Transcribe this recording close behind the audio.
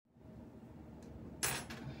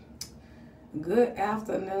Good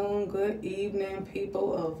afternoon, good evening,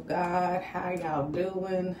 people of God. How y'all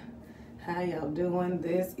doing? How y'all doing?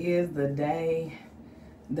 This is the day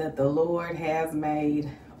that the Lord has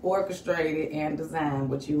made, orchestrated, and designed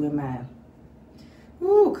with you in mind.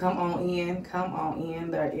 Ooh, come on in. Come on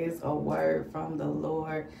in. There is a word from the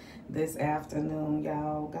Lord this afternoon,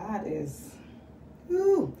 y'all. God is,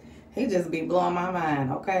 he just be blowing my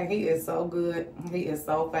mind, okay? He is so good. He is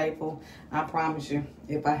so faithful. I promise you,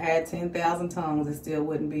 if I had 10,000 tongues, it still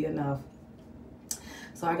wouldn't be enough.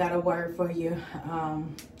 So I got a word for you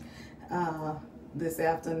this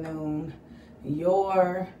afternoon.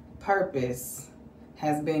 Your purpose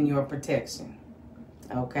has been your protection,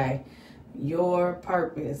 okay? Your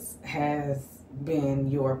purpose has been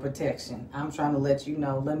your protection. I'm trying to let you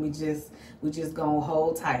know. We just gonna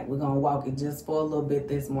hold tight. We're gonna walk it just for a little bit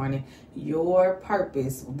this morning. Your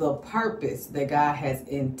purpose, the purpose that God has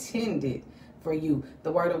intended for you.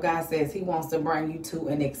 The word of God says he wants to bring you to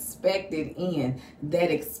an expected end.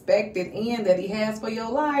 That expected end that he has for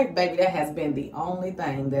your life, baby, that has been the only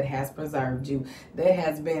thing that has preserved you. That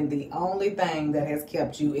has been the only thing that has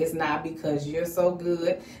kept you. It's not because you're so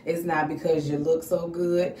good. It's not because you look so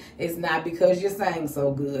good. It's not because you sing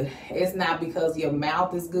so good. It's not because your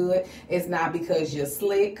mouth is good. It's not because you're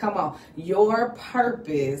slick. Come on. Your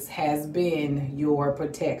purpose has been your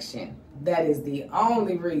protection. That is the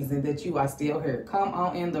only reason that you are still here. Come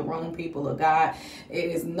on in the room, people of God. It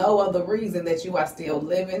is no other reason that you are still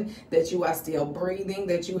living, that you are still breathing,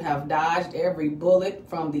 that you have dodged every bullet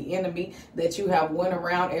from the enemy, that you have went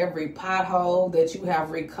around every pothole, that you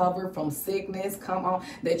have recovered from sickness. Come on.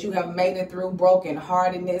 That you have made it through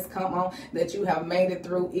brokenheartedness. Come on. That you have made it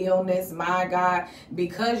through illness. My God,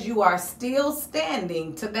 because you are still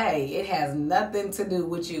standing today, it has nothing to do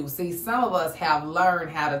with you. See, some of us have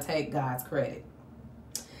learned how to take God's credit.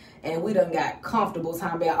 And we done got comfortable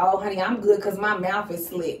talking about, oh, honey, I'm good because my mouth is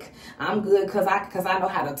slick. I'm good because I know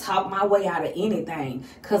how to talk my way out of anything.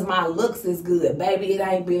 Because my looks is good. Baby, it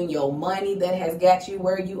ain't been your money that has got you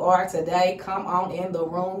where you are today. Come on in the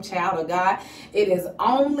room, child of God. It is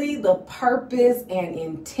only the purpose and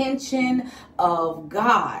intention of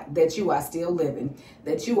God that you are still living,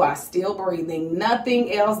 that you are still breathing.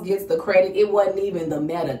 Nothing else gets the credit. It wasn't even the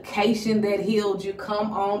medication that healed you.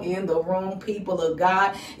 Come on in the room, people of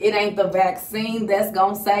God. It ain't the vaccine that's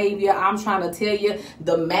gonna save you. I'm trying to tell you,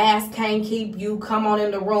 the mask can't keep you. Come on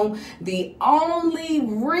in the room. The only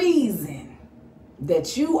reason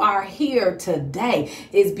that you are here today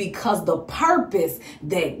is because the purpose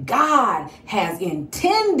that God has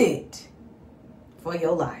intended for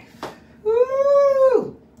your life.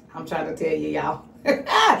 Woo! I'm trying to tell you, y'all.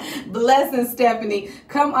 Blessing, Stephanie.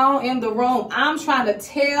 Come on in the room. I'm trying to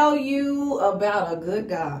tell you about a good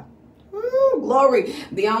God. Woo, glory.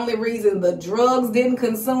 The only reason the drugs didn't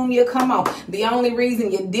consume you, come on. The only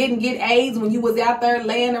reason you didn't get AIDS when you was out there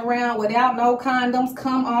laying around without no condoms,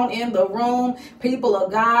 come on in the room, people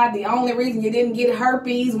of God. The only reason you didn't get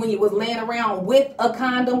herpes when you was laying around with a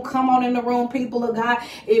condom, come on in the room, people of God.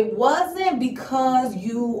 It wasn't because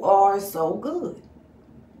you are so good.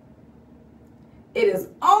 It is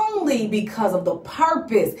only because of the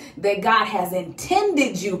purpose that God has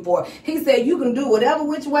intended you for. He said you can do whatever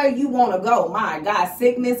which way you want to go. My God,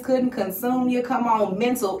 sickness couldn't consume you. Come on.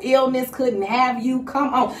 Mental illness couldn't have you.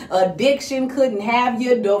 Come on. Addiction couldn't have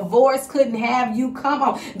you. Divorce couldn't have you. Come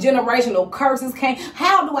on. Generational curses can't.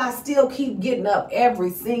 How do I still keep getting up every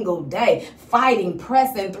single day, fighting,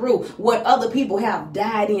 pressing through what other people have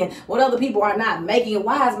died in, what other people are not making it?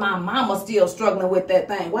 Why is my mama still struggling with that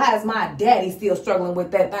thing? Why is my daddy still struggling with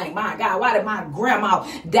that thing? My God, why did my grandma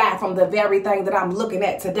die from the very thing that I'm looking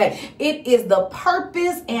at today? It is the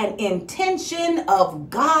purpose and intention of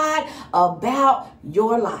God about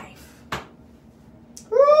your life.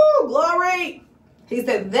 Woo, glory. He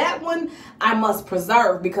said that one I must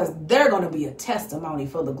preserve because they're going to be a testimony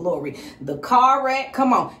for the glory. The car wreck,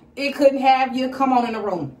 come on. It couldn't have you. Come on in the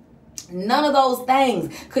room. None of those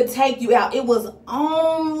things could take you out. It was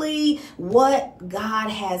only what God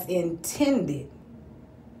has intended,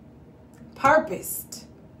 purposed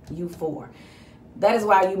you for. That is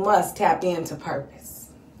why you must tap into purpose.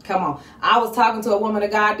 Come on. I was talking to a woman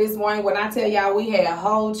of God this morning. When I tell y'all we had a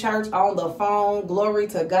whole church on the phone, glory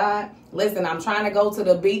to God. Listen, I'm trying to go to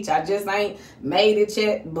the beach. I just ain't made it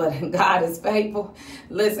yet, but God is faithful.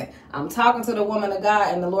 Listen, I'm talking to the woman of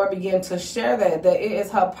God, and the Lord began to share that it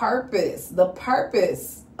is her purpose. The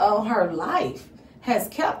purpose of her life has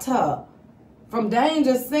kept her from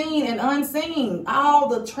danger seen and unseen. All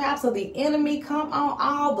the traps of the enemy, come on,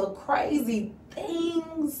 all the crazy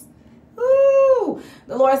things. Ooh,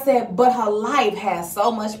 the Lord said, but her life has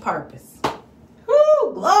so much purpose.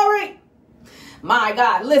 Ooh, glory. My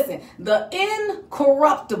God, listen, the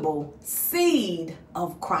incorruptible seed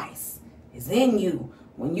of Christ is in you.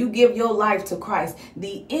 When you give your life to Christ,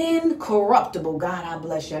 the incorruptible, God, I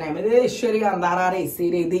bless your name. The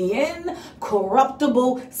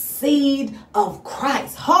incorruptible seed of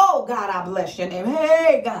Christ. Oh, God, I bless your name.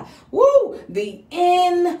 Hey, God. Woo. The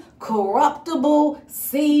incorruptible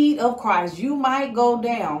seed of Christ. You might go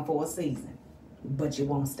down for a season, but you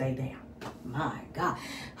won't stay down. My God.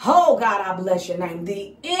 Oh, God, I bless your name.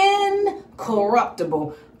 The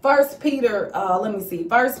incorruptible. 1 Peter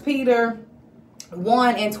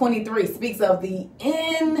 1:23 speaks of the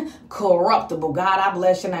incorruptible. God, I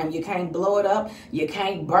bless your name. You can't blow it up. You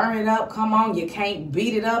can't burn it up. Come on. You can't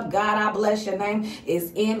beat it up. God, I bless your name.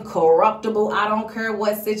 It's incorruptible. I don't care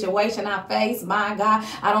what situation I face. My God,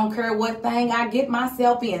 I don't care what thing I get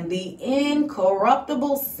myself in. The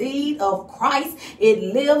incorruptible seed of Christ, it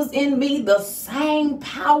lives in me. The same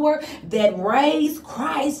power that raised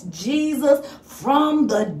Christ Jesus from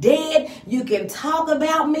the dead. You can talk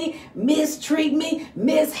about me, mistreat me,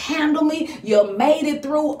 mishandle me. You made it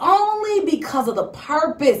through only because of the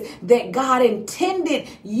purpose that God intended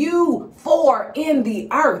you for in the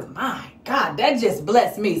earth. My God, that just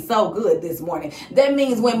blessed me so good this morning. That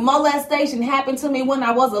means when molestation happened to me when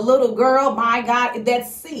I was a little girl, my God, that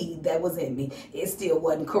seed that was in me, it still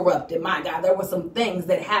wasn't corrupted. My God, there were some things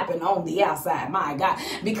that happened on the outside, my God,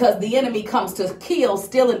 because the enemy comes to kill,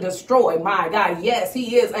 steal, and destroy. My God, yes,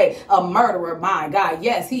 he is a murderer. My God,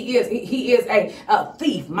 yes, he is a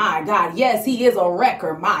thief. My God, yes, he is a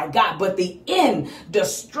wrecker. My God, but the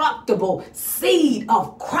indestructible seed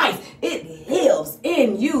of Christ, it lives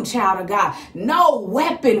in you, child of God. No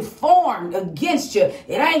weapon formed against you,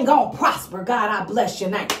 it ain't gonna prosper. God, I bless your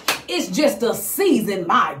name. It's just a season,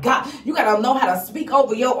 my God. You got to know how to speak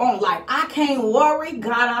over your own life. I can't worry.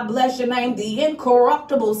 God, I bless your name. The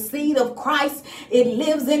incorruptible seed of Christ, it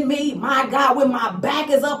lives in me. My God, when my back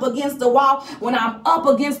is up against the wall, when I'm up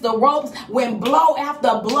against the ropes, when blow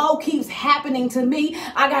after blow keeps happening to me,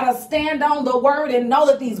 I got to stand on the word and know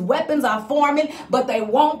that these weapons are forming, but they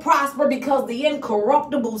won't prosper because the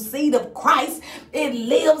incorruptible seed of Christ, it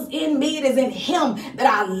lives in me. It is in him that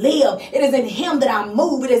I live. It is in him that I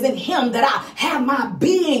move. It is in him that I have my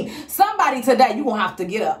being. Somebody today, you're going to have to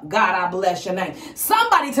get up. God, I bless your name.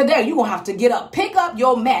 Somebody today, you're going to have to get up. Pick up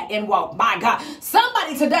your mat and walk. My God.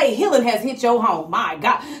 Somebody today, healing has hit your home. My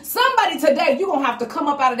God. Somebody today, you're going to have to come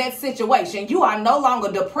up out of that situation. You are no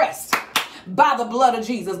longer depressed by the blood of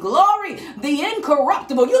Jesus. Glory, the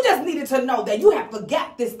incorruptible. You just needed to know that you have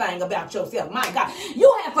forgot this thing about yourself. My God,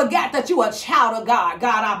 you have forgot that you are a child of God.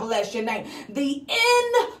 God, I bless your name. The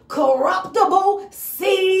incorruptible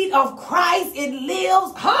seed of Christ, it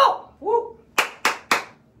lives. Oh, woo,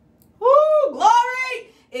 woo, glory.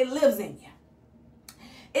 It lives in you.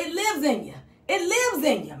 It lives in you. It lives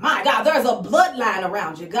in you. My God, there's a bloodline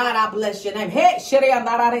around you. God, I bless your name.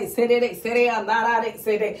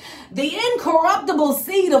 The incorruptible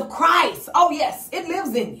seed of Christ. Oh, yes, it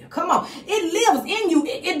lives in you. Come on. It lives in you.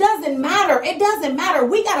 It doesn't matter. It doesn't matter.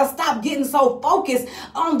 We got to stop getting so focused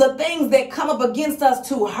on the things that come up against us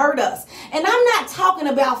to hurt us. And I'm not talking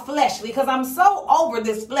about fleshly because I'm so over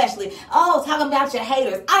this fleshly. Oh, talking about your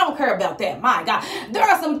haters. I don't care about that. My God, there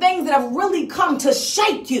are some things that have really come to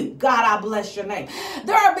shake you. God, I bless your name.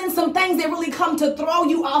 There have been some things that really come to throw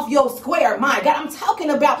you off your square. My God, I'm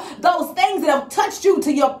talking about those things that have touched you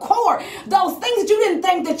to your core. Those things that you didn't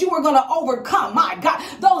think that you were going to overcome. My God,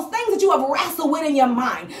 those things that you have wrestled with in your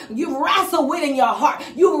mind. You've wrestled with in your heart.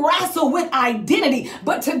 You've wrestled with identity.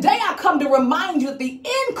 But today I come to remind you that the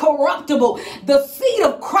incorruptible, the seed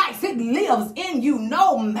of Christ, it lives in you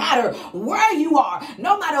no matter where you are,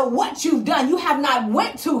 no matter what you've done. You have not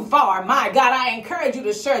went too far. My God, I encourage you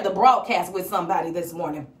to share the broadcast with somebody this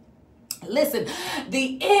morning. Listen,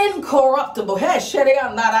 the incorruptible.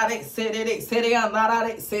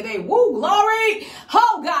 Woo, glory.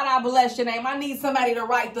 Oh, God, I bless your name. I need somebody to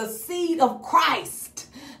write the seed of Christ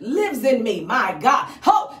lives in me. My God.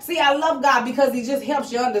 Oh, see, I love God because he just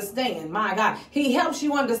helps you understand. My God. He helps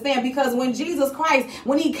you understand because when Jesus Christ,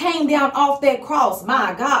 when he came down off that cross,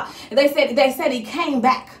 my God, they said he came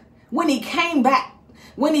back. When he came back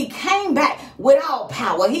with all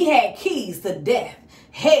power, he had keys to death,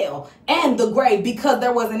 hell, and the grave because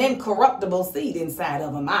there was an incorruptible seed inside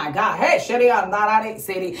of him. My God. Hey,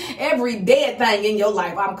 every dead thing in your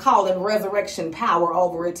life, I'm calling resurrection power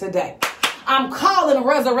over it today. I'm calling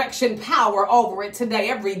resurrection power over it today.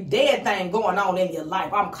 Every dead thing going on in your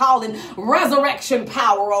life, I'm calling resurrection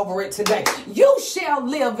power over it today. You shall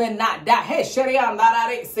live and not die. Hey,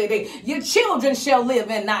 your children shall live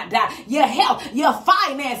and not die. Your health, your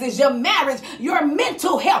finances, your marriage, your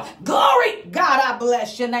mental health. Glory. God, I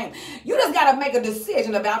bless your name. You just got to make a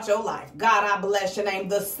decision about your life. God, I bless your name.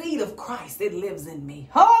 The seed of Christ, it lives in me.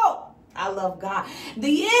 Oh, I love God.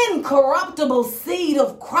 The incorruptible seed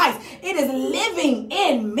of Christ, it is living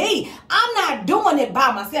in me. I'm not doing it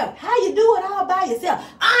by myself. How you do it all by yourself?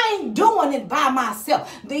 I ain't doing it by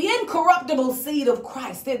myself. The incorruptible seed of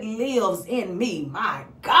Christ, it lives in me. My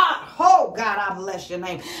God. Oh, God, I bless your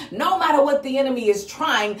name. No matter what the enemy is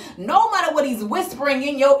trying, no matter what he's whispering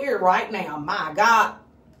in your ear right now, my God,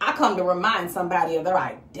 I come to remind somebody of their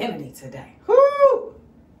identity today. Woo!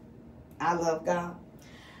 I love God.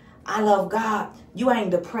 I love God. You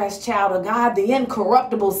ain't depressed, child of God. The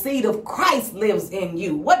incorruptible seed of Christ lives in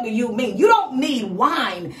you. What do you mean? You don't need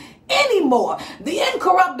wine anymore. The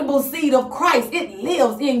incorruptible seed of Christ, it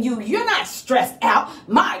lives in you. You're not stressed out.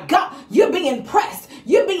 My God, you're being pressed.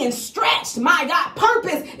 You're being stretched. My God,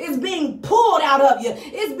 purpose is being pulled out of you.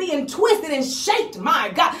 It's being twisted and shaped.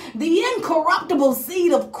 My God, the incorruptible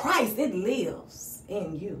seed of Christ, it lives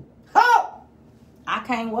in you. Oh, I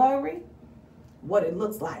can't worry what it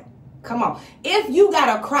looks like. Come on. If you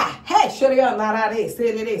gotta cry, hey,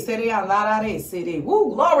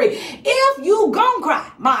 woo, glory. If you gonna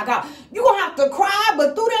cry, my God, you gonna have to cry,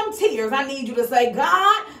 but through them tears, I need you to say,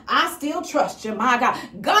 God, I still trust you, my God.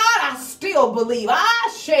 God, I still believe.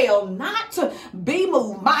 I shall not be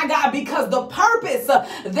moved, my God, because the purpose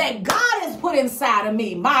that God has put inside of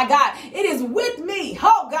me, my God, it is with me.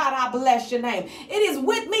 Oh, God, I bless your name. It is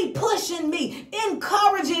with me, pushing me,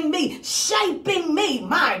 encouraging me, shaping me,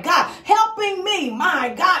 my God, helping me,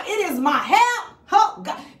 my God. It is my help. Oh,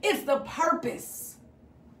 God, it's the purpose.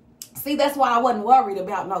 See, that's why I wasn't worried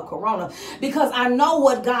about no corona, because I know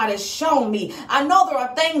what God has shown me. I know there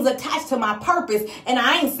are things attached to my purpose, and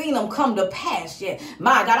I ain't seen them come to pass yet.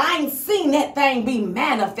 My God, I ain't seen that thing be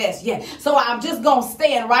manifest yet. So I'm just going to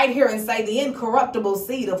stand right here and say the incorruptible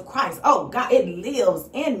seed of Christ. Oh, God, it lives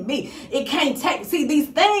in me. It can't take. See, these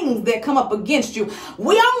things that come up against you,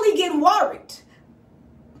 we only get worried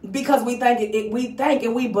because we think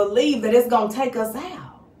and we believe that it's going to take us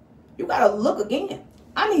out. You got to look again.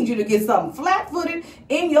 I need you to get something flat-footed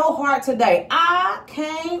in your heart today. I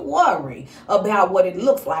can't worry about what it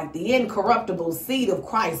looks like. The incorruptible seed of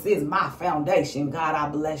Christ is my foundation. God, I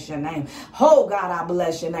bless your name. Oh, God, I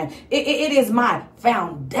bless your name. It is my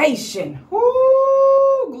foundation.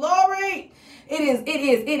 Woo, glory.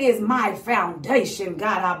 It is my foundation.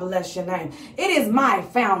 God, I bless your name. It is my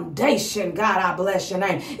foundation. God, I bless your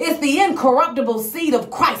name. It's the incorruptible seed of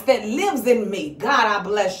Christ that lives in me. God, I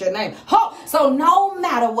bless your name. Oh, so no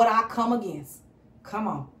matter what I come against, come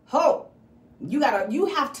on. Oh, you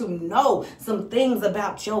have to know some things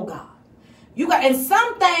about your God. And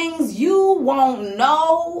some things you won't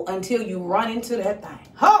know until you run into that thing.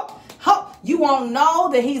 Oh, you won't know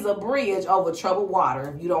that he's a bridge over troubled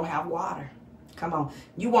water if you don't have water. Come on.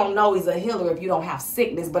 You won't know he's a healer if you don't have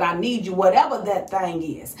sickness. But I need you, whatever that thing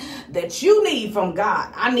is that you need from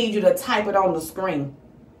God, I need you to type it on the screen.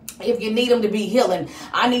 If you need him to be healing,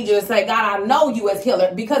 I need you to say, God, I know you as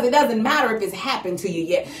healer, because it doesn't matter if it's happened to you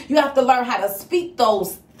yet. You have to learn how to speak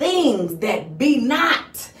those things that be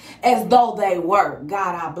not as though they were.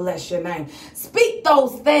 God, I bless your name. Speak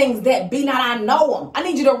those things that be not. I know him. I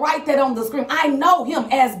need you to write that on the screen. I know him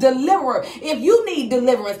as deliverer. If you need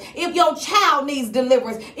deliverance, if your child needs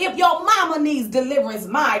deliverance, if your mama needs deliverance,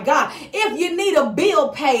 my God, if you need a bill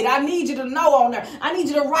paid, I need you to know on there. I need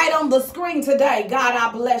you to write on the screen today. God,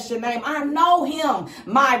 I bless your name. I know him,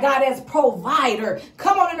 my God, as provider.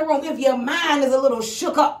 Come on in the room. If your mind is a little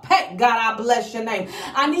shook up, hey, God, I bless your name.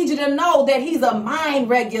 I need you to know that he's a mind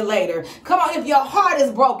regulator. Come on, if your heart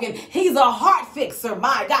is broken, he's a heart fixer.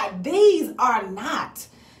 My God, these are not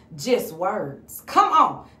just words. Come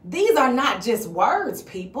on, these are not just words,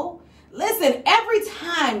 people. Listen, every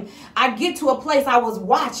time I get to a place, I was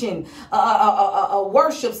watching a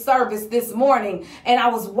worship service this morning, and I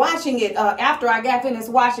was watching it after I got finished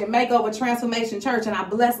watching Makeover Transformation Church, and I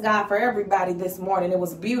bless God for everybody this morning. It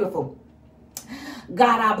was beautiful.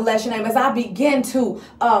 God, I bless your name. As I began to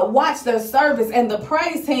watch the service, and the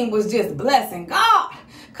praise team was just blessing God.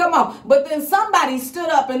 Come on. But then somebody stood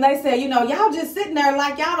up and they said, y'all just sitting there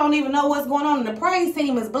like y'all don't even know what's going on. And the praise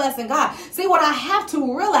team is blessing God. See, what I have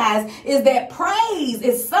to realize is that praise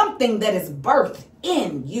is something that is birthed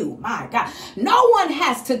in you. My God. No one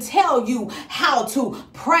has to tell you how to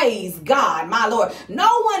praise God, my Lord.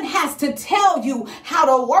 No one has to tell you how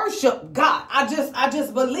to worship God. I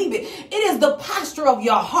just believe it. It is the posture of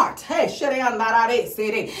your heart. Hey,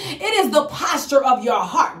 it is the posture of your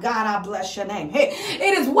heart. God, I bless your name. Hey,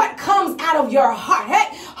 it is what comes out of your heart.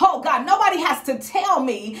 Hey, oh God, nobody has to tell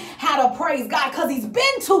me how to praise God because he's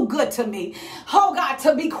been too good to me. Oh God,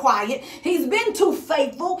 to be quiet. He's been too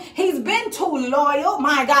faithful. He's been too loyal.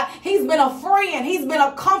 My God, he's been a friend. He's been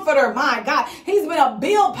a comforter. My God, he's been a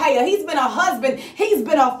bill payer. He's been a husband. He's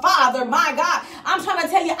been a father. My God, I'm trying to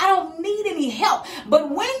tell you, I don't need any help. But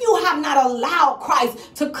when you have not allowed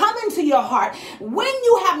Christ to come into your heart, when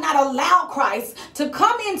you have not allowed Christ to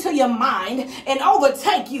come into your mind and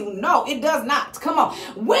overtake you, no, it does not. Come on.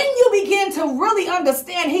 When you begin to really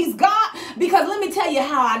understand he's God, because let me tell you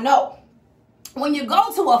how I know. When you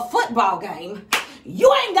go to a football game,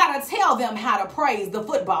 you ain't got to tell them how to praise the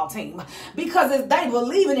football team because if they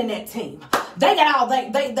believing in that team, they got all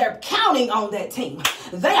they're counting on that team.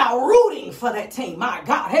 They are rooting for that team. My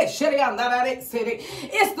God, hey, it's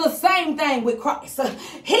the same thing with Christ.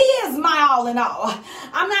 He is my all in all.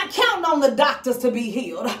 I'm not counting on the doctors to be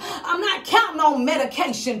healed. I'm not counting on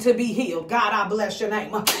medication to be healed. God, I bless your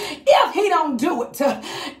name. If he don't do it,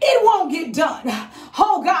 it won't get done.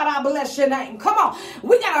 Oh God, I bless your name. Come on.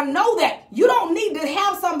 We got to know that you don't need to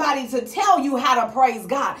have somebody to tell you how to praise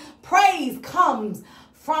God. Praise comes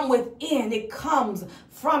from within. It comes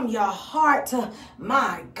from your heart.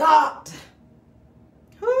 My God.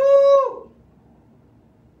 Woo.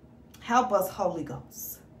 Help us, Holy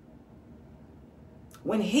Ghost.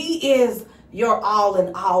 When he is your all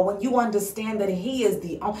in all, when you understand that he is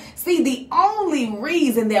the only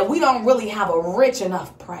reason that we don't really have a rich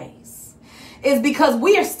enough praise is because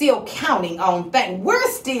we are still counting on things.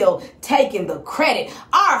 We're still taking the credit.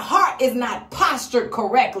 Our heart is not postured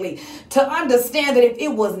correctly to understand that if it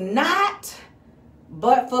was not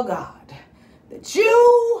but for God, that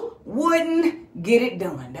you wouldn't get it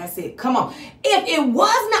done. That's it. Come on. If it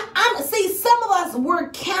was not, some of us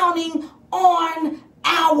were counting on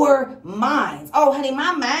our minds. Oh, honey,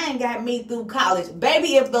 my mind got me through college.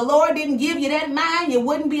 Baby, if the Lord didn't give you that mind, you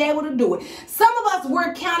wouldn't be able to do it. Some of us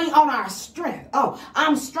were counting on our strength. Oh,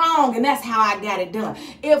 I'm strong and that's how I got it done.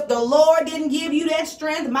 If the Lord didn't give you that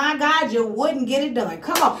strength, my God, you wouldn't get it done.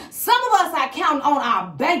 Come on. Some of us are counting on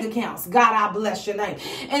our bank accounts. God, I bless your name.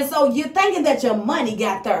 And so you're thinking that your money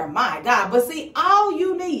got there. My God. But see, all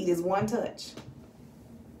you need is one touch.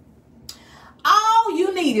 All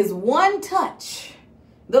you need is one touch.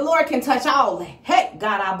 The Lord can touch all that. Hey,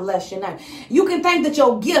 God, I bless your name. You can think that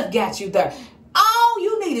your gift got you there. All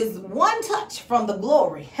you need is one touch from the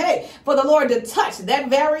glory. Hey, for the Lord to touch that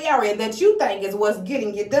very area that you think is what's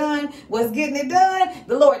getting you done, what's getting it done.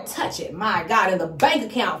 The Lord touch it, my God, and the bank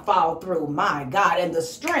account fall through, my God, and the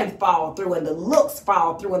strength fall through, and the looks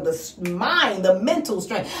fall through, and the mind, the mental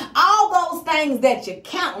strength. All those things that you're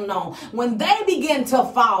counting on, when they begin to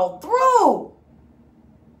fall through,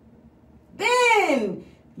 then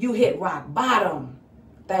you hit rock bottom.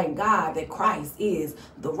 Thank God that Christ is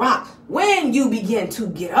the rock. When you begin to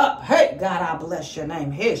get up, hey, God, I bless your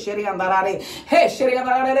name.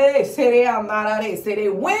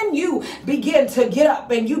 When you begin to get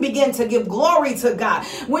up and you begin to give glory to God,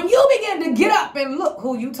 when you begin to get up and look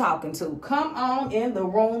who you talking to. Come on in the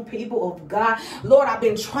room, people of God. Lord, I've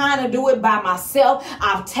been trying to do it by myself.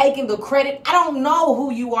 I've taken the credit. I don't know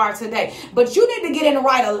who you are today, but you need to get in the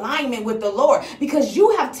right alignment with the Lord because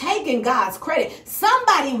you have taken God's credit.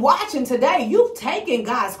 Somebody watching today, you've taken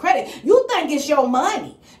God's credit. You think it's your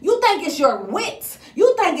money. You think it's your wits.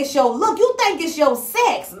 You think it's your look. You think it's your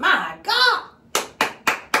sex. My God.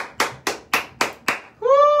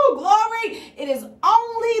 Woo, glory. It is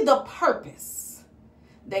only the purpose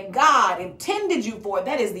that God intended you for.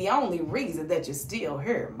 That is the only reason that you're still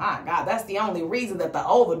here. My God, that's the only reason that the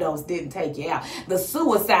overdose didn't take you out. The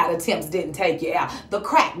suicide attempts didn't take you out. The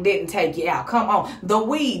crack didn't take you out. Come on. The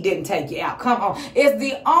weed didn't take you out. Come on. It's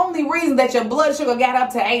the only reason that your blood sugar got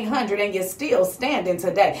up to 800 and you're still standing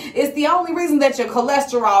today. It's the only reason that your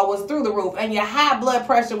cholesterol was through the roof and your high blood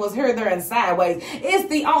pressure was here, there, and sideways. It's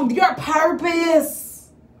your purpose.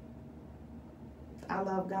 I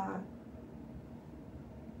love God.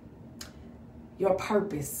 Your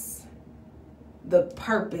purpose, the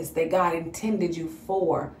purpose that God intended you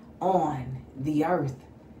for on the earth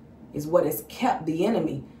is what has kept the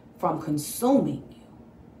enemy from consuming you.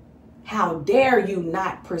 How dare you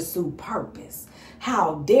not pursue purpose?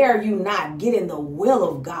 How dare you not get in the will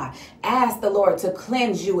of God? Ask the Lord to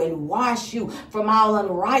cleanse you and wash you from all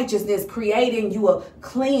unrighteousness, creating you a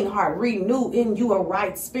clean heart, renew in you a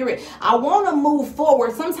right spirit. I want to move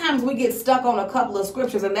forward. Sometimes we get stuck on a couple of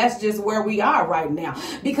scriptures, and that's just where we are right now,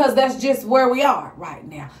 because that's just where we are right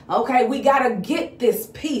now. Okay, we got to get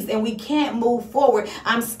this peace, and we can't move forward.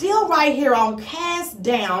 I'm still right here on cast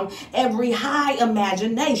down every high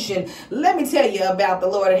imagination. Let me tell you about the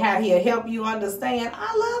Lord and how he'll help you understand.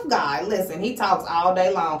 I love God. Listen, he talks all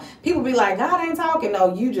day long. People be like, God ain't talking.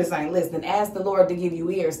 No, you just ain't listening. Ask the Lord to give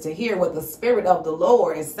you ears to hear what the Spirit of the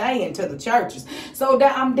Lord is saying to the churches. So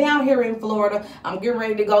I'm down here in Florida. I'm getting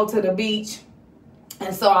ready to go to the beach.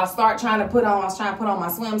 And so I was trying to put on my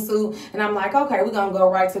swimsuit, and I'm like, okay, we're going to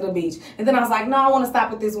go right to the beach. And then I was like, no, I want to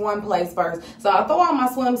stop at this one place first. So I throw on my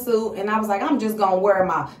swimsuit, and I was like, I'm just going to wear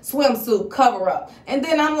my swimsuit cover up. And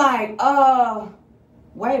then I'm like,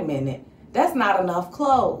 wait a minute. That's not enough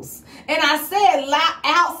clothes. And I said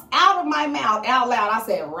out of my mouth, out loud, I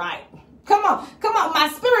said, right. Come on. My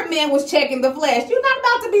spirit man was checking the flesh. You're not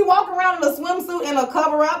about to be walking around in a swimsuit and a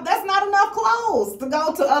cover up. That's not enough clothes to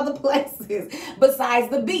go to other places besides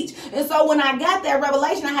the beach. And so when I got that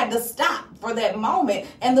revelation, I had to stop for that moment.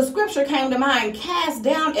 And the scripture came to mind, cast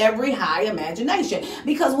down every high imagination.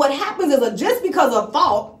 Because what happens is just because a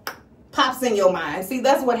thought pops in your mind. See,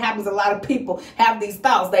 that's what happens. A lot of people have these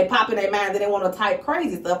thoughts. They pop in their mind. They want to type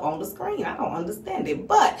crazy stuff on the screen. I don't understand it.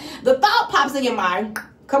 But the thought pops in your mind.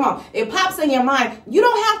 Come on. It pops in your mind. You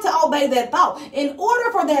don't have to obey that thought. In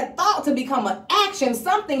order for that thought to become an action,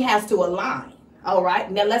 something has to align. All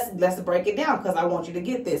right. Now let's break it down, because I want you to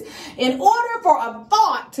get this. In order for a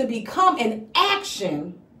thought to become an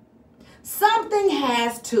action, something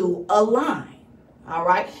has to align. All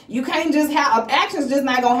right. You can't just have actions, just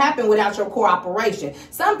not going to happen without your cooperation.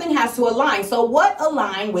 Something has to align. So what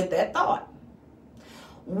aligned with that thought?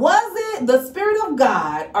 Was it the Spirit of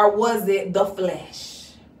God, or was it the flesh?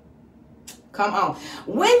 Come on.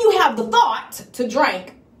 When you have the thought to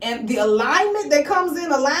drink, and the alignment that comes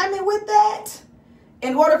in alignment with that,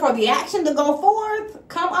 in order for the action to go forth,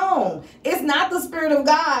 come on. It's not the Spirit of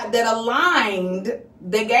God that aligned,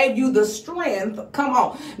 that gave you the strength. Come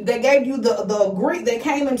on. That gave you they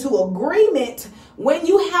came into agreement when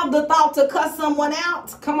you have the thought to cuss someone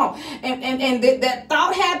out. Come on. And that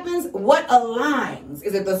thought happens. What aligns?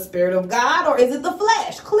 Is it the Spirit of God, or is it the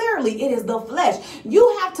flesh? Clearly, it is the flesh.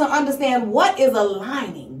 You have to understand what is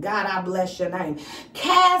aligning. God, I bless your name.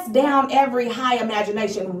 Cast down every high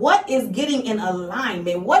imagination. What is getting in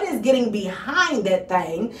alignment? What is getting behind that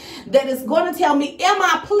thing that is going to tell me, am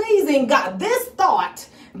I pleasing God? This thought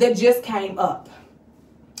that just came up,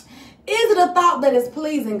 is it a thought that is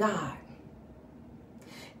pleasing God?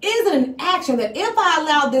 Is it an action that if I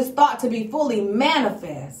allow this thought to be fully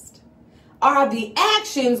manifest, are the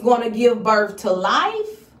actions going to give birth to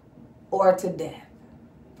life or to death?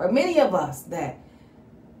 For many of us,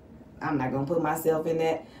 I'm not going to put myself in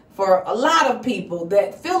that. For a lot of people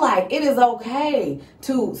that feel like it is okay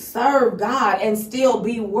to serve God and still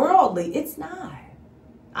be worldly, it's not.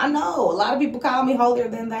 I know a lot of people call me holier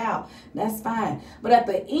than thou. That's fine. But at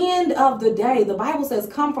the end of the day, the Bible says,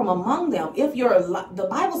 come from among them. The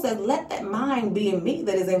Bible says, let that mind be in me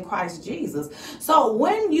that is in Christ Jesus. So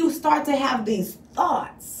when you start to have these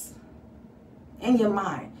thoughts in your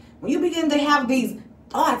mind, when you begin to have these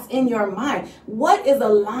thoughts in your mind, what is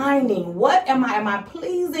aligning? What am I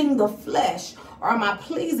pleasing the flesh, or am I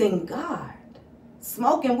pleasing God?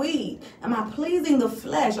 Smoking weed, am I pleasing the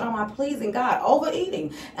flesh, or am I pleasing God?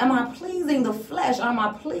 Overeating, am I pleasing the flesh, or am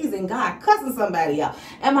I pleasing God? Cussing somebody out,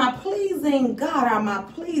 am I pleasing God, or am I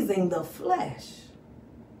pleasing the flesh?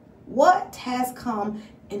 What has come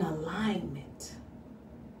in alignment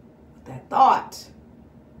with that thought?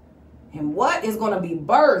 And what is going to be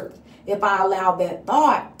birthed if I allow that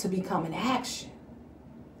thought to become an action?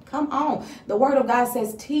 Come on. The word of God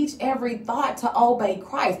says, teach every thought to obey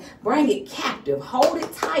Christ. Bring it captive. Hold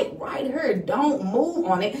it tight right here. Don't move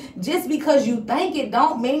on it. Just because you think it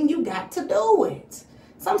don't mean you got to do it.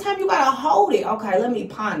 Sometimes you got to hold it. Okay, let me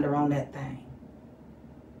ponder on that thing.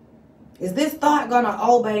 Is this thought going to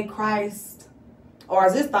obey Christ? Or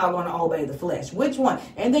is this thought going to obey the flesh? Which one?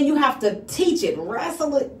 And then you have to teach it.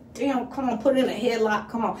 Wrestle it. Damn, come on. Put it in a headlock.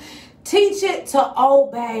 Come on. Teach it to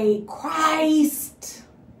obey Christ.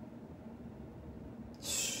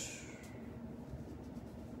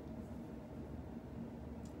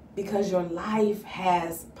 Because your life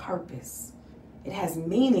has purpose. It has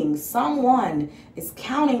meaning. Someone is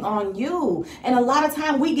counting on you. And a lot of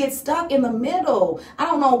time we get stuck in the middle. I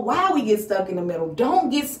don't know why we get stuck in the middle. Don't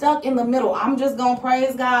get stuck in the middle. I'm just going to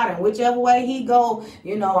praise God, and whichever way he go,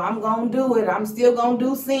 I'm going to do it. I'm still going to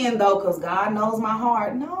do sin though, because God knows my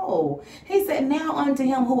heart. No. He said, now unto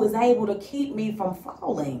him who is able to keep me from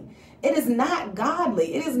falling. It is not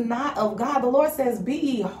godly. It is not of God. The Lord says, be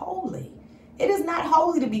ye holy. It is not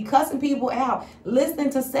holy to be cussing people out,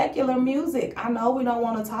 listening to secular music. I know we don't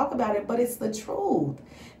want to talk about it, but it's the truth.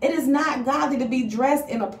 It is not godly to be dressed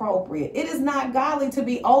inappropriate. It is not godly to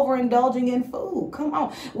be overindulging in food. Come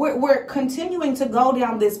on. We're continuing to go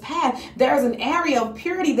down this path. There's an area of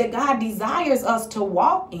purity that God desires us to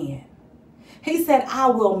walk in. He said, I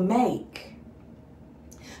will make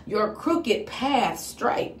your crooked path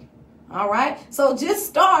straight. All right. So just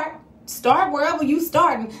start wherever you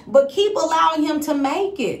starting, but keep allowing him to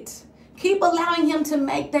make it. Keep allowing him to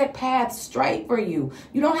make that path straight for you.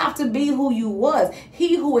 You don't have to be who you was.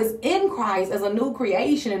 He who is in Christ is a new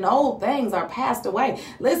creation, and old things are passed away.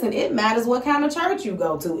 Listen, it matters what kind of church you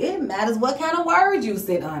go to. It matters what kind of word you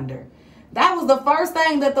sit under. That was the first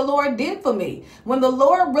thing that the Lord did for me. When the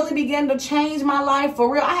Lord really began to change my life for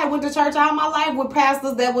real, I had went to church all my life with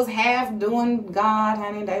pastors that was half doing God,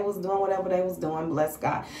 honey. They was doing whatever they was doing, bless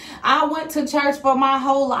God. I went to church for my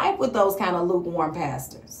whole life with those kind of lukewarm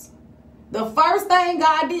pastors. The first thing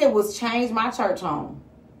God did was change my church home,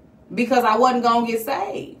 because I wasn't going to get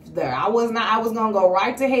saved there. I was going to go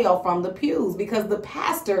right to hell from the pews, because the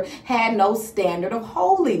pastor had no standard of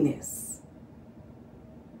holiness.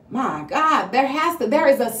 My God,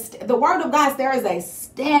 the word of God, there is a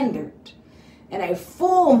standard and a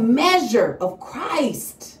full measure of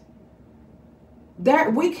Christ.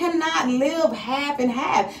 We cannot live half and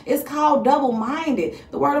half. It's called double-minded.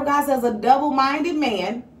 The word of God says a double-minded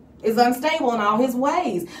man is unstable in all his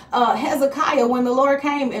ways. Hezekiah, when the Lord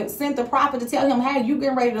came and sent the prophet to tell him, hey, you're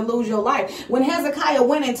getting ready to lose your life. When Hezekiah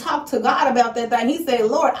went and talked to God about that thing, he said,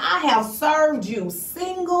 Lord, I have served you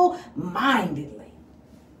single-mindedly.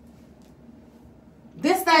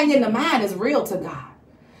 This thing in the mind is real to God.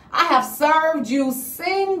 I have served you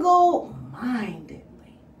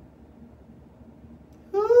single-mindedly.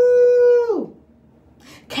 Ooh.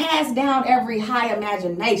 Cast down every high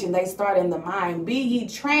imagination. They start in the mind. Be ye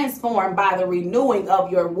transformed by the renewing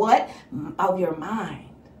of your what? Of your mind.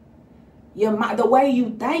 Your mind, the way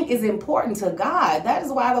you think is important to God. That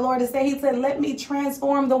is why the Lord has said, he said, let me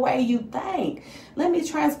transform the way you think. Let me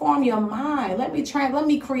transform your mind. Let me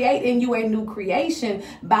create in you a new creation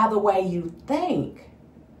by the way you think.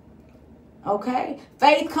 Okay?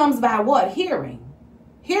 Faith comes by what? Hearing.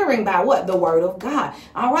 Hearing by what? The word of God.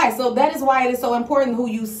 All right. So that is why it is so important who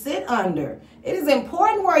you sit under. It is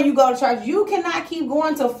important where you go to church. You cannot keep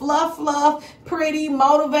going to fluff, pretty,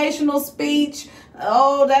 motivational speech.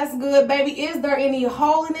 Oh, that's good, baby. Is there any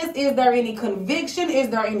holiness? Is there any conviction? Is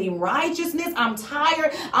there any righteousness? I'm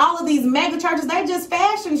tired. All of these mega churches, they just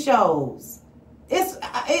fashion shows.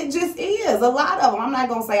 It just is. A lot of them. I'm not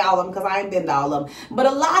going to say all of them because I ain't been to all of them. But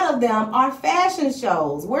a lot of them are fashion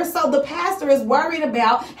shows. The pastor is worried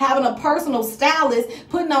about having a personal stylist,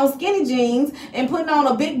 putting on skinny jeans and putting on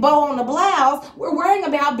a big bow on the blouse. We're worrying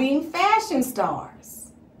about being fashion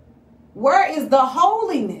stars. Where is the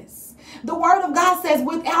holiness? The word of God says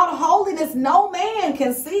without holiness, no man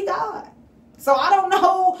can see God. So I don't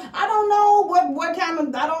know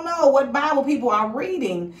what Bible people are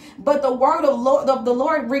reading, but the word of the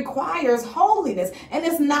Lord requires holiness. And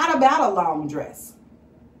it's not about a long dress.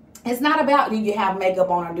 It's not about do you have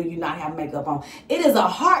makeup on or do you not have makeup on. It is a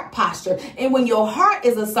heart posture. And when your heart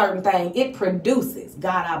is a certain thing, it produces.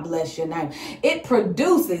 God, I bless your name. It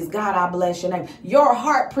produces. God, I bless your name. Your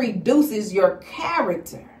heart produces your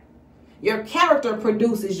character. Your character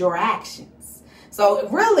produces your actions. So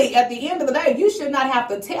really, at the end of the day, you should not have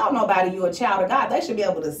to tell nobody you're a child of God. They should be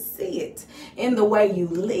able to see it in the way you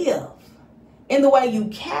live, in the way you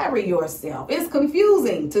carry yourself. It's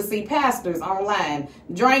confusing to see pastors online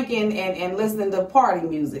drinking and listening to party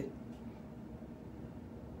music.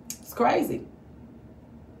 It's crazy.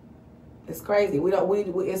 It's crazy.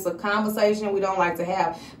 It's a conversation we don't like to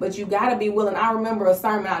have, but you got to be willing. I remember a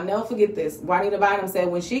sermon. I'll never forget this. Juanita Bynum said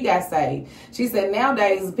when she got saved, she said,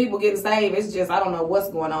 nowadays people getting saved, it's just, I don't know what's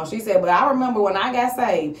going on. She said, but I remember when I got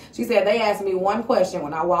saved, she said, they asked me one question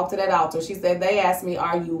when I walked to that altar. She said, they asked me,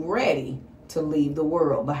 are you ready to leave the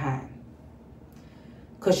world behind?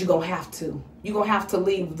 Because you're going to have to. You're going to have to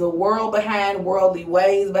leave the world behind, worldly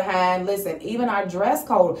ways behind. Listen, even our dress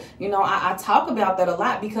code, I talk about that a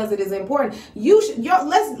lot because it is important.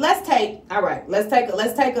 Let's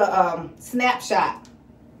take a snapshot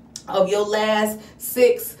of your last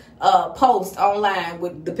 6 posts online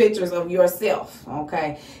with the pictures of yourself.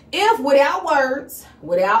 Okay, if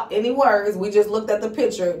without any words, we just looked at the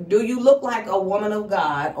picture, do you look like a woman of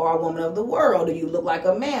God or a woman of the world? Do you look like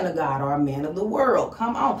a man of God or a man of the world?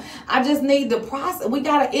 Come on, I just need the process. We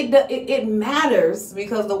gotta, it matters,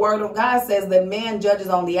 because the word of God says that man judges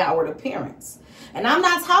on the outward appearance. And I'm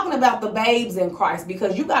not talking about the babes in Christ,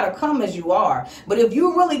 because you got to come as you are. But if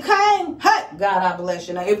you really came, hey, God, I bless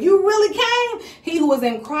you. Now, if you really came, he who is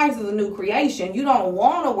in Christ is a new creation. You don't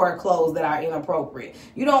want to wear clothes that are inappropriate.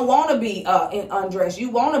 You don't want to be undressed. You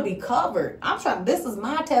want to be covered. This is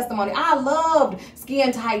my testimony. I loved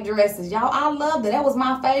skin tight dresses, y'all. I loved it. That was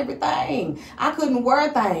my favorite thing. I couldn't wear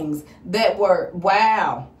things that were,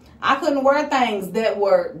 I couldn't wear things that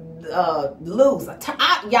were loose.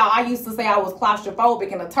 I used to say I was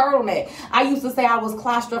claustrophobic in a turtleneck. I used to say I was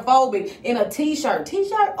claustrophobic in a t-shirt.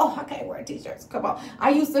 Oh, I can't wear t-shirts. Come on.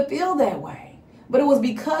 I used to feel that way. But it was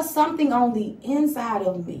because something on the inside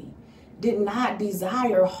of me did not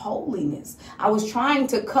desire holiness. I was trying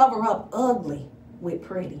to cover up ugly with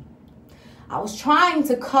pretty. I was trying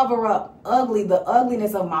to cover up the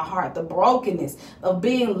ugliness of my heart, the brokenness of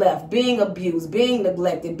being left, being abused, being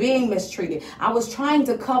neglected, being mistreated. I was trying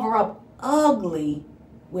to cover up ugly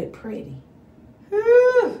with pretty.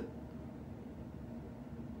 I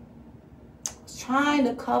was trying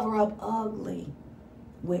to cover up ugly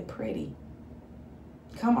with pretty.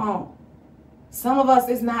 Come on. Some of us,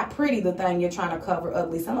 it's not pretty, the thing you're trying to cover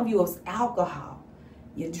ugly. Some of you, it's alcohol.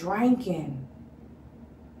 You're drinking.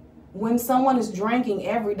 When someone is drinking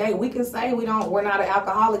every day, we can say we're not an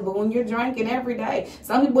alcoholic, but when you're drinking every day,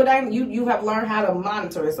 some people you have learned how to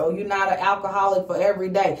monitor it. So you're not an alcoholic for every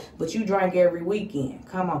day, but you drink every weekend.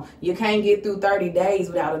 Come on. You can't get through 30 days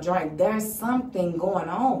without a drink. There's something going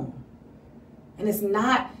on. And it's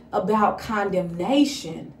not about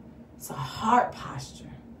condemnation. It's a heart posture.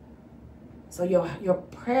 So your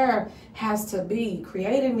prayer has to be,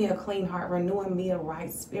 creating me a clean heart, renewing me a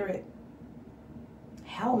right spirit.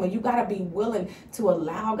 Help me. You got to be willing to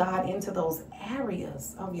allow God into those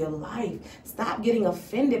areas of your life. Stop getting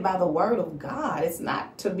offended by the word of God. It's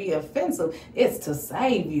not to be offensive. It's to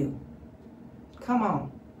save you. Come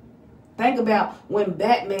on. Think about when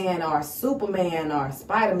Batman or Superman or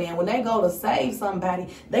Spider-Man, when they go to save somebody,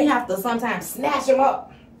 they have to sometimes snatch them up.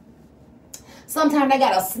 Sometimes they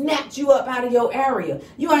got to snatch you up out of your area.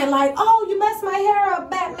 You ain't like, oh, you messed my hair up,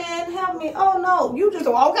 Batman, help me. Oh, no. You just,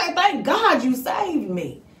 okay, thank God you saved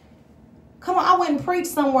me. Come on, I went and preached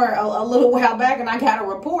somewhere a little while back, and I got a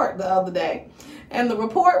report the other day. And the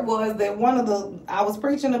report was that I was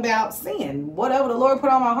preaching about sin. Whatever the Lord put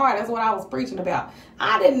on my heart, that's what I was preaching about.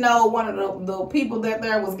 I didn't know one of the people that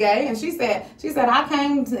there was gay. And she said, I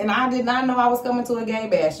came and I did not know I was coming to a gay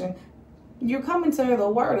bashing. You're coming to the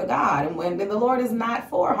word of God, and the Lord is not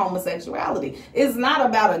for homosexuality. It's not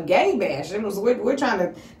about a gay bash. We're trying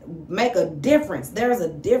to make a difference. There's a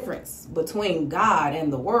difference between God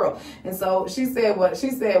and the world. And so she said,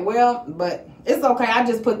 well, but it's okay. I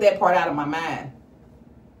just put that part out of my mind.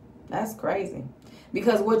 That's crazy.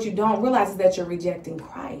 Because what you don't realize is that you're rejecting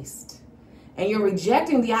Christ. And you're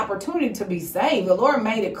rejecting the opportunity to be saved. The Lord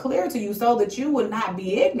made it clear to you so that you would not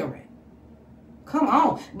be ignorant. Come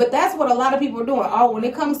on. But that's what a lot of people are doing. Oh, when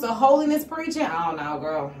it comes to holiness preaching, oh no,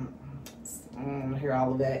 girl. I don't hear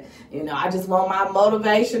all of that. I just want my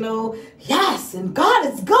motivational, yes, and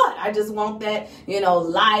God is good. I just want that,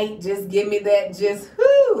 light. Just give me that,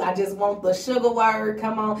 I just want the sugar word.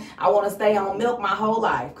 Come on. I want to stay on milk my whole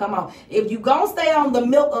life. Come on. If you gonna stay on the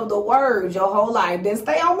milk of the word your whole life, then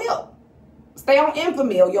stay on milk. Stay on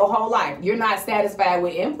Enfamil your whole life. You're not satisfied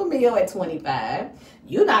with Enfamil at 25.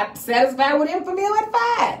 You're not satisfied with Enfamil at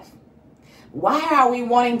 5. Why are we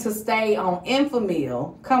wanting to stay on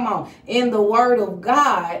Enfamil, come on, in the word of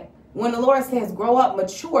God, when the Lord says grow up,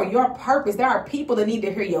 mature, your purpose? There are people that need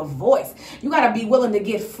to hear your voice. You got to be willing to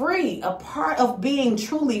get free. A part of being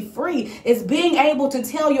truly free is being able to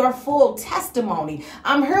tell your full testimony.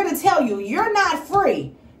 I'm here to tell you, you're not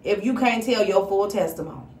free if you can't tell your full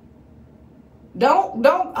testimony. Don't,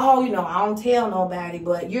 I don't tell nobody,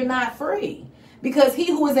 but you're not free. Because he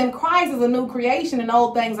who is in Christ is a new creation and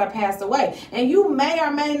old things are passed away. And you may or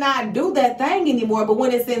may not do that thing anymore, but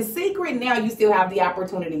when it's in secret, now you still have the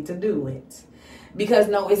opportunity to do it. Because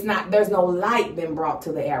there's no light been brought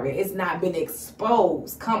to the area. It's not been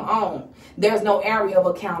exposed. Come on. There's no area of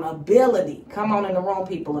accountability. Come on in the room,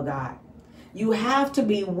 people of God. You have to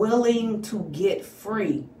be willing to get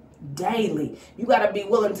free. Daily. You got to be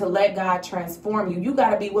willing to let God transform you. You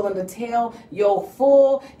got to be willing to tell your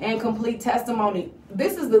full and complete testimony.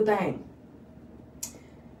 This is the thing.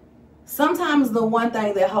 Sometimes the one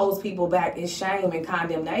thing that holds people back is shame and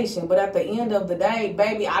condemnation. But at the end of the day,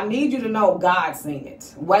 baby, I need you to know God seen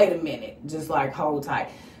it. Wait a minute. Just like hold tight.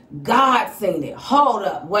 God seen it. Hold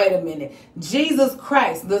up. Wait a minute. Jesus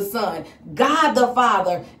Christ, the Son, God the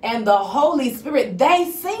Father, and the Holy Spirit,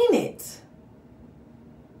 they seen it.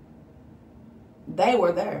 They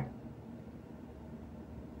were there.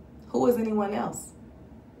 Who is anyone else?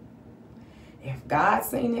 If God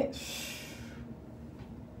seen it,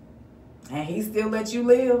 and he still let you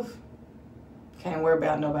live, can't worry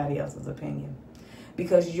about nobody else's opinion.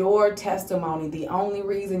 Because your testimony, the only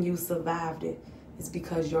reason you survived it is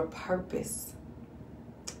because your purpose.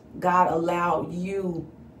 God allowed you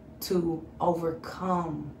to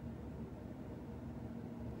overcome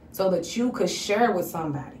so that you could share with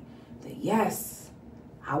somebody that, yes,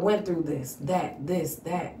 I went through this, that, and this.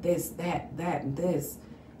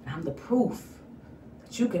 And I'm the proof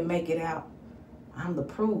that you can make it out. I'm the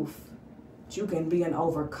proof that you can be an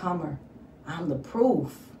overcomer. I'm the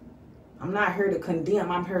proof. I'm not here to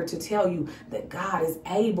condemn. I'm here to tell you that God is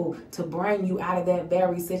able to bring you out of that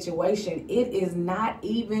very situation. It is not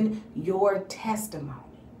even your testimony.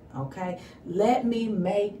 Okay? Let me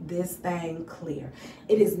make this thing clear.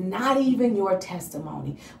 It is not even your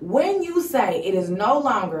testimony. When you say it is no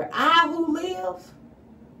longer I who live,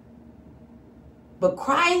 but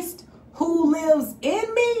Christ who lives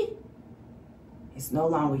in me, it's no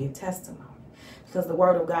longer your testimony. Because the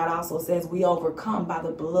word of God also says we overcome by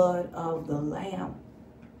the blood of the Lamb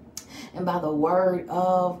and by the word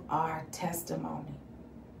of our testimony.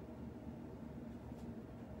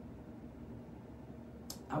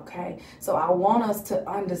 Okay, so I want us to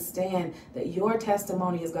understand that your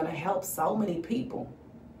testimony is going to help so many people.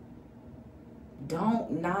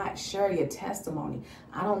 Don't not share your testimony.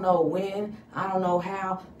 I don't know when, I don't know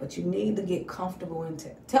how, but you need to get comfortable and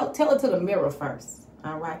tell it to the mirror first.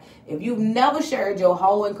 All right. If you've never shared your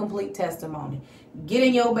whole and complete testimony, get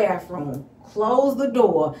in your bathroom, close the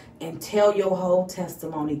door, and tell your whole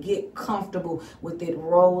testimony. Get comfortable with it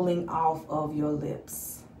rolling off of your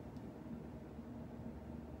lips.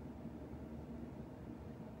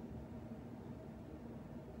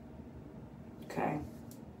 Okay.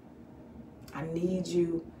 I need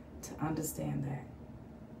you to understand that.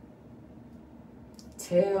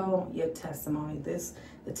 Tell your testimony.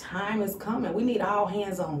 The time is coming. We need all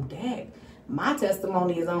hands on deck. My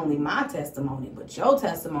testimony is only my testimony, but your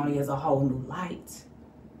testimony is a whole new light.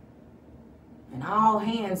 And all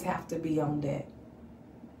hands have to be on deck.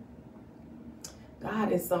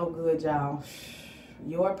 God is so good, y'all.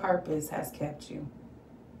 Your purpose has kept you.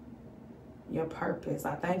 Your purpose.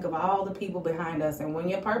 I think of all the people behind us, and when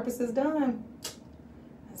your purpose is done,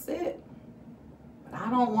 that's it. I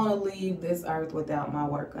don't want to leave this earth without my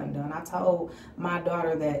work undone. I told my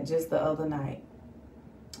daughter that just the other night.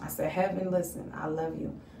 I said, Heaven, listen, I love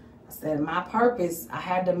you. I said, my purpose, I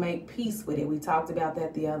had to make peace with it. We talked about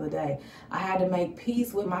that the other day. I had to make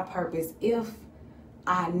peace with my purpose if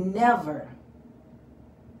I never,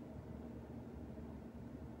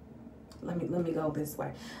 let me go this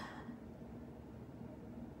way.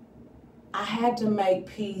 I had to make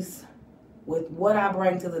peace with what I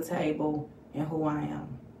bring to the table and who I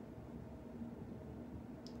am.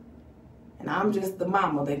 And I'm just the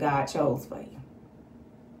mama that God chose for you.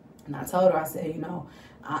 And I told her, I said, you know,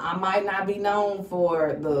 I might not be known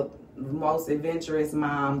for the most adventurous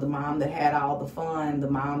mom, the mom that had all the fun, the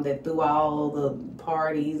mom that threw all the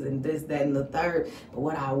parties and this, that, and the third. But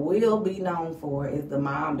what I will be known for is the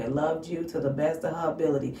mom that loved you to the best of her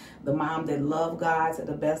ability, the mom that loved God to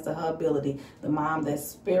the best of her ability, the mom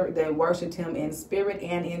that worshiped him in spirit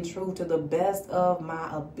and in truth to the best of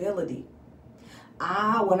my ability.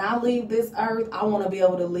 When I leave this earth, I want to be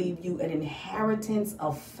able to leave you an inheritance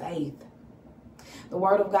of faith. The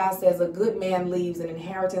word of God says a good man leaves an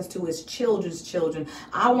inheritance to his children's children.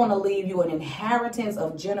 I want to leave you an inheritance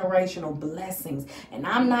of generational blessings. And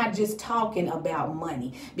I'm not just talking about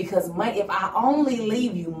money, because money, if I only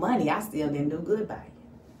leave you money, I still didn't do good by you.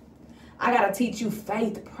 I got to teach you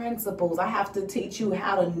faith principles. I have to teach you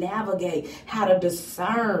how to navigate, how to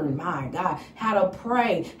discern, my God, how to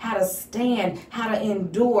pray, how to stand, how to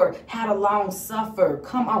endure, how to long suffer.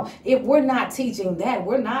 Come on. If we're not teaching that,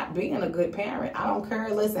 we're not being a good parent. I don't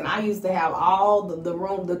care. Listen, I used to have all the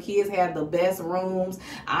room. The kids had the best rooms.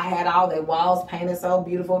 I had all their walls painted so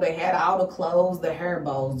beautiful. They had all the clothes, the hair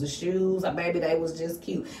bows, the shoes. Baby, they was just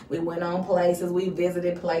cute. We went on places. We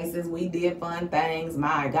visited places. We did fun things.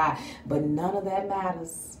 My God. But none of that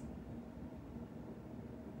matters.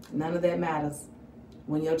 None of that matters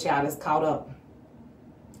when your child is caught up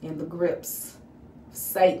in the grips of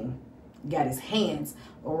Satan got his hands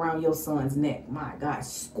around your son's neck, my God,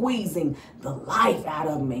 squeezing the life out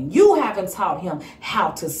of him. And you haven't taught him how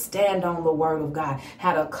to stand on the word of God,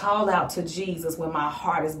 how to call out to Jesus when my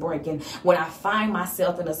heart is breaking, when I find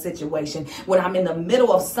myself in a situation, when I'm in the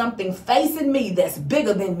middle of something facing me that's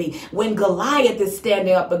bigger than me, when Goliath is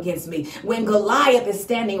standing up against me, when Goliath is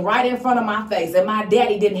standing right in front of my face, and my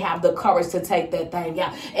daddy didn't have the courage to take that thing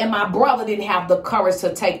out, and my brother didn't have the courage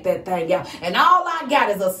to take that thing out, and all I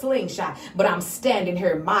got is a slingshot, but I'm standing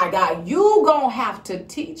here. My God, you gonna have to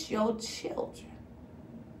teach your children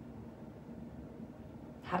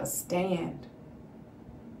how to stand.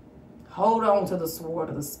 Hold on to the sword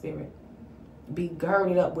of the Spirit. Be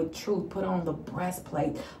girded up with truth. Put on the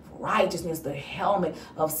breastplate of righteousness, the helmet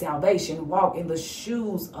of salvation. Walk in the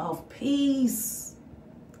shoes of peace,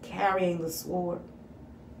 carrying the sword.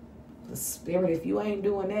 The Spirit. If you ain't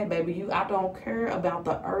doing that, baby, I don't care about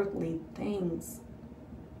the earthly things.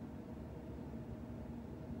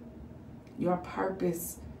 Your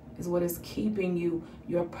purpose is what is keeping you.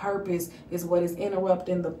 Your purpose is what is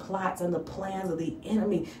interrupting the plots and the plans of the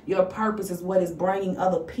enemy. Your purpose is what is bringing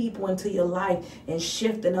other people into your life and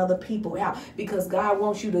shifting other people out, because God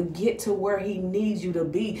wants you to get to where he needs you to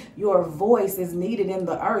be. Your voice is needed in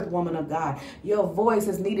the earth, woman of God. Your voice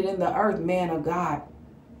is needed in the earth, man of God.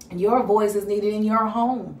 Your voice is needed in your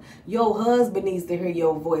home. Your husband needs to hear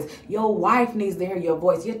your voice. Your wife needs to hear your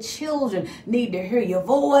voice. Your children need to hear your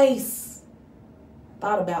voice.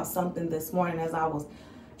 Thought about something this morning as I was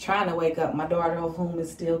trying to wake up my daughter, of whom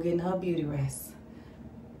is still getting her beauty rest.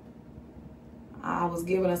 I was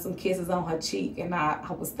giving her some kisses on her cheek, and I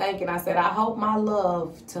was thinking, I said, I hope my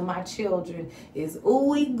love to my children is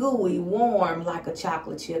ooey gooey warm like a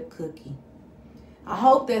chocolate chip cookie. I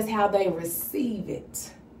hope that's how they receive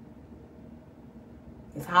it.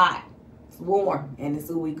 It's hot, it's warm, and it's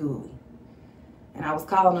ooey gooey. And I was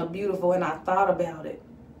calling her beautiful, and I thought about it.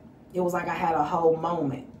 It was like I had a whole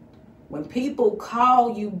moment. When people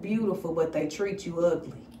call you beautiful, but they treat you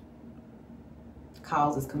ugly, it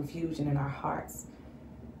causes confusion in our hearts.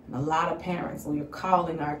 And a lot of parents, we're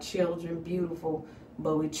calling our children beautiful,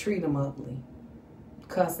 but we treat them ugly,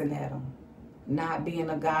 cussing at them, not being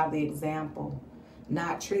a godly example,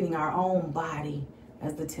 not treating our own body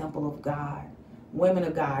as the temple of God. Women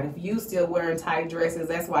of God, if you still wearing tight dresses,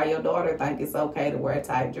 that's why your daughter think it's okay to wear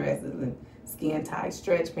tight dresses and skin tight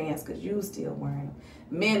stretch pants, because you still wearing them.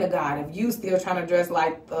 Men of God, if you still trying to dress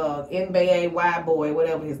like the NBA white boy,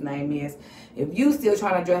 whatever his name is, if you still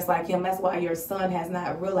trying to dress like him, that's why your son has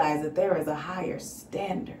not realized that there is a higher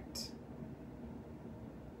standard.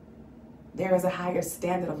 There is a higher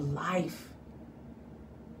standard of life.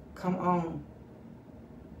 Come on.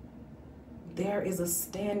 There is a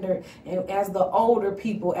standard. And as the older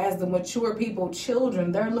people, as the mature people,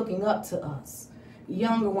 children, they're looking up to us.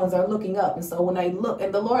 Younger ones are looking up. And so when they look,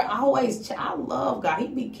 and the Lord always, I love God. He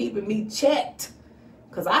be keeping me checked.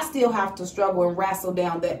 Because I still have to struggle and wrestle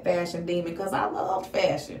down that fashion demon, because I loved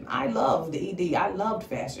fashion. I loved the ED. I loved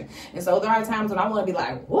fashion. And so there are times when I want to be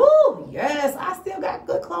like, woo, yes, I still got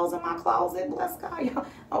good clothes in my closet. Bless God, y'all.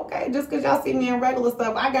 Okay, just because y'all see me in regular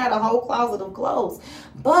stuff, I got a whole closet of clothes.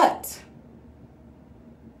 But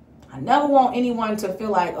I never want anyone to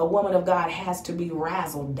feel like a woman of God has to be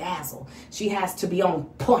razzle dazzle. She has to be on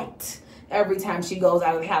point every time she goes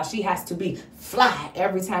out of the house. She has to be fly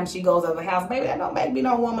every time she goes out of the house. Baby, that don't make me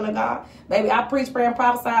no woman of God. Baby, I preach, pray, and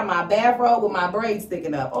prophesy in my bathrobe with my braids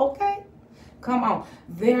sticking up. Okay? Come on.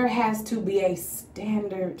 There has to be a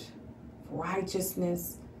standard of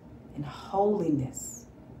righteousness and holiness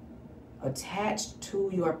attached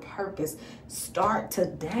to your purpose. Start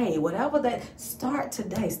today. Whatever that, start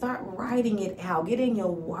today. Start writing it out. Get in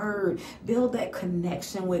your word. Build that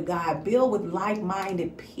connection with God. Build with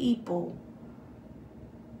like-minded people.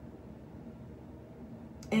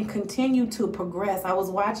 And continue to progress. I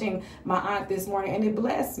was watching my aunt this morning, and it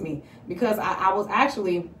blessed me, because I was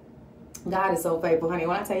actually, God is so faithful, honey.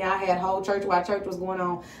 When I tell you I had whole church while church was going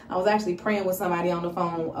on, I was actually praying with somebody on the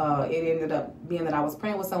phone. It ended up being that I was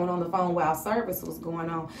praying with someone on the phone while service was going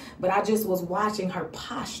on. But I just was watching her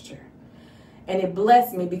posture. And it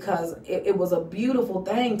blessed me, because it was a beautiful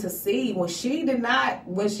thing to see. When she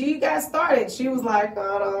got started, she was like,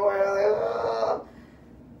 oh,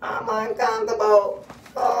 I'm uncomfortable.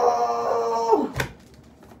 Oh.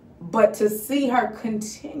 But to see her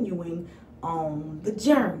continuing on the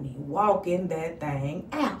journey, walking that thing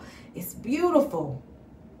out, it's beautiful.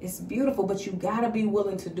 It's beautiful, but you gotta be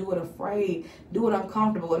willing to do it afraid, do it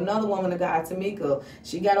uncomfortable. Another woman of God, Tamika,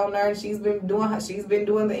 she got on there and she's been doing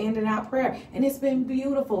the in and out prayer, and it's been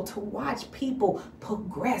beautiful to watch people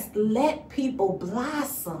progress. Let people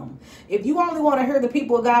blossom. If you only want to hear the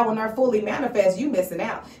people of God when they're fully manifest, you missing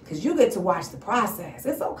out, because you get to watch the process.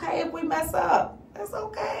 It's okay if we mess up. It's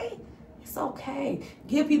okay. It's okay.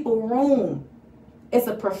 Give people room. It's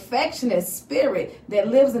a perfectionist spirit that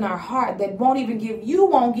lives in our heart that won't give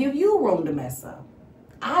you room to mess up.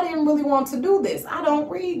 I didn't really want to do this. I don't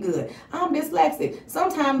read good. I'm dyslexic.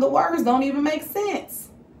 Sometimes the words don't even make sense.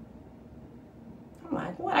 I'm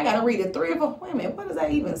like, what? I got to read it 3 or 4. Wait a minute. What does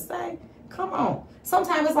that even say? Come on.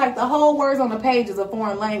 Sometimes it's like the whole words on the page is a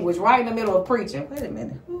foreign language right in the middle of preaching. Wait a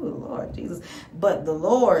minute. Ooh, Lord Jesus. But the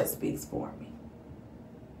Lord speaks for me.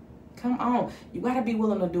 Come on. You got to be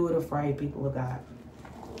willing to do it afraid, people of God.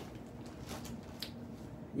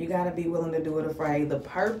 You got to be willing to do it afraid. The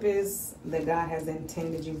purpose that God has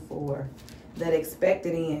intended you for, that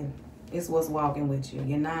expected end, is what's walking with you.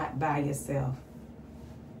 You're not by yourself.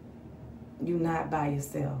 You're not by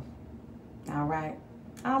yourself. All right?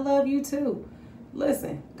 I love you too.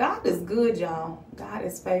 Listen, God is good, y'all. God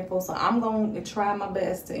is faithful. So I'm going to try my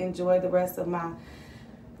best to enjoy the rest of my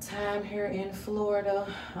time here in Florida.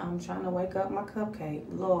 I'm trying to wake up my cupcake.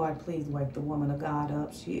 Lord, please wake the woman of God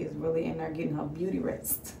up. She is really in there getting her beauty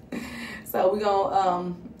rest. So we're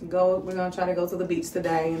gonna try to go to the beach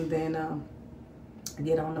today, and then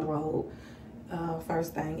get on the road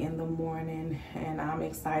first thing in the morning. And I'm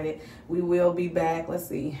excited. We will be back. Let's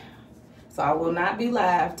see. So I will not be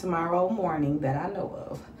live tomorrow morning that I know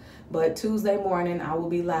of. But Tuesday morning, I will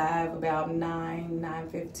be live about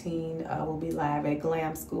 9:15. I will be live at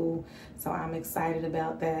Glam School. So I'm excited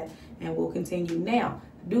about that. And we'll continue. Now,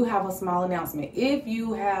 I do have a small announcement. If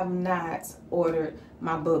you have not ordered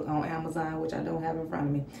my book on Amazon, which I don't have in front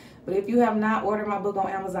of me, but if you have not ordered my book on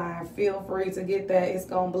Amazon, feel free to get that. It's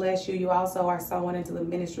going to bless you. You also are sowing into the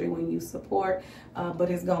ministry when you support, but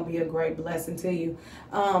it's going to be a great blessing to you.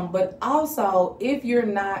 But also, if you're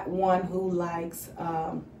not one who likes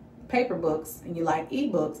paper books and you like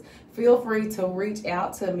ebooks, feel free to reach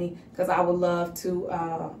out to me, because I would love to.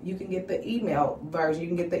 You can get the email version, you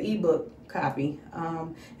can get the ebook copy,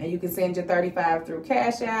 and you can send your $35 through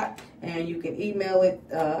Cash App, and you can email it.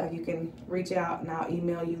 You can reach out and I'll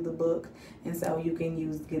email you the book, and so you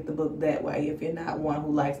can get the book that way if you're not one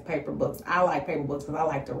who likes paper books. I like paper books because I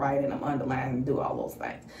like to write and underline and do all those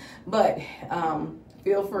things. But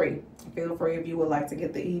feel free if you would like to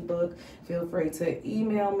get the ebook. Feel free to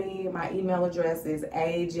email me. My email address is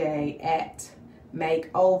aj@makeova,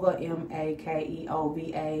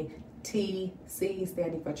 MAKEOVA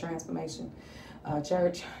standing for Transformation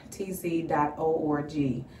Church, tc.org.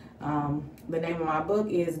 The name of my book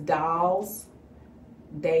is Doll's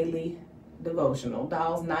Daily Devotional,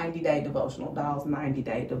 Doll's 90-Day Devotional, Doll's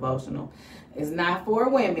 90-Day Devotional. It's not for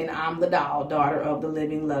women. I'm the doll, daughter of the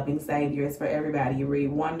living, loving Savior. It's for everybody. You read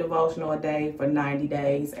one devotional a day for 90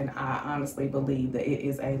 days, and I honestly believe that it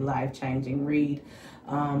is a life-changing read.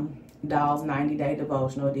 Doll's 90-Day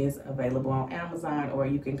Devotional. It is available on Amazon, or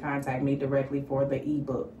you can contact me directly for the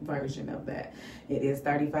ebook version of that. It is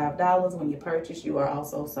 $35. When you purchase, you are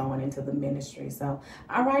also sowing into the ministry. So,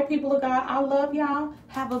 all right, people of God, I love y'all.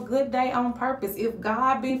 Have a good day on purpose. If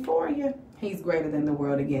God be for you, He's greater than the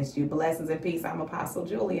world against you. Blessings and peace. I'm Apostle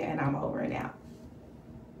Julia, and I'm over and out.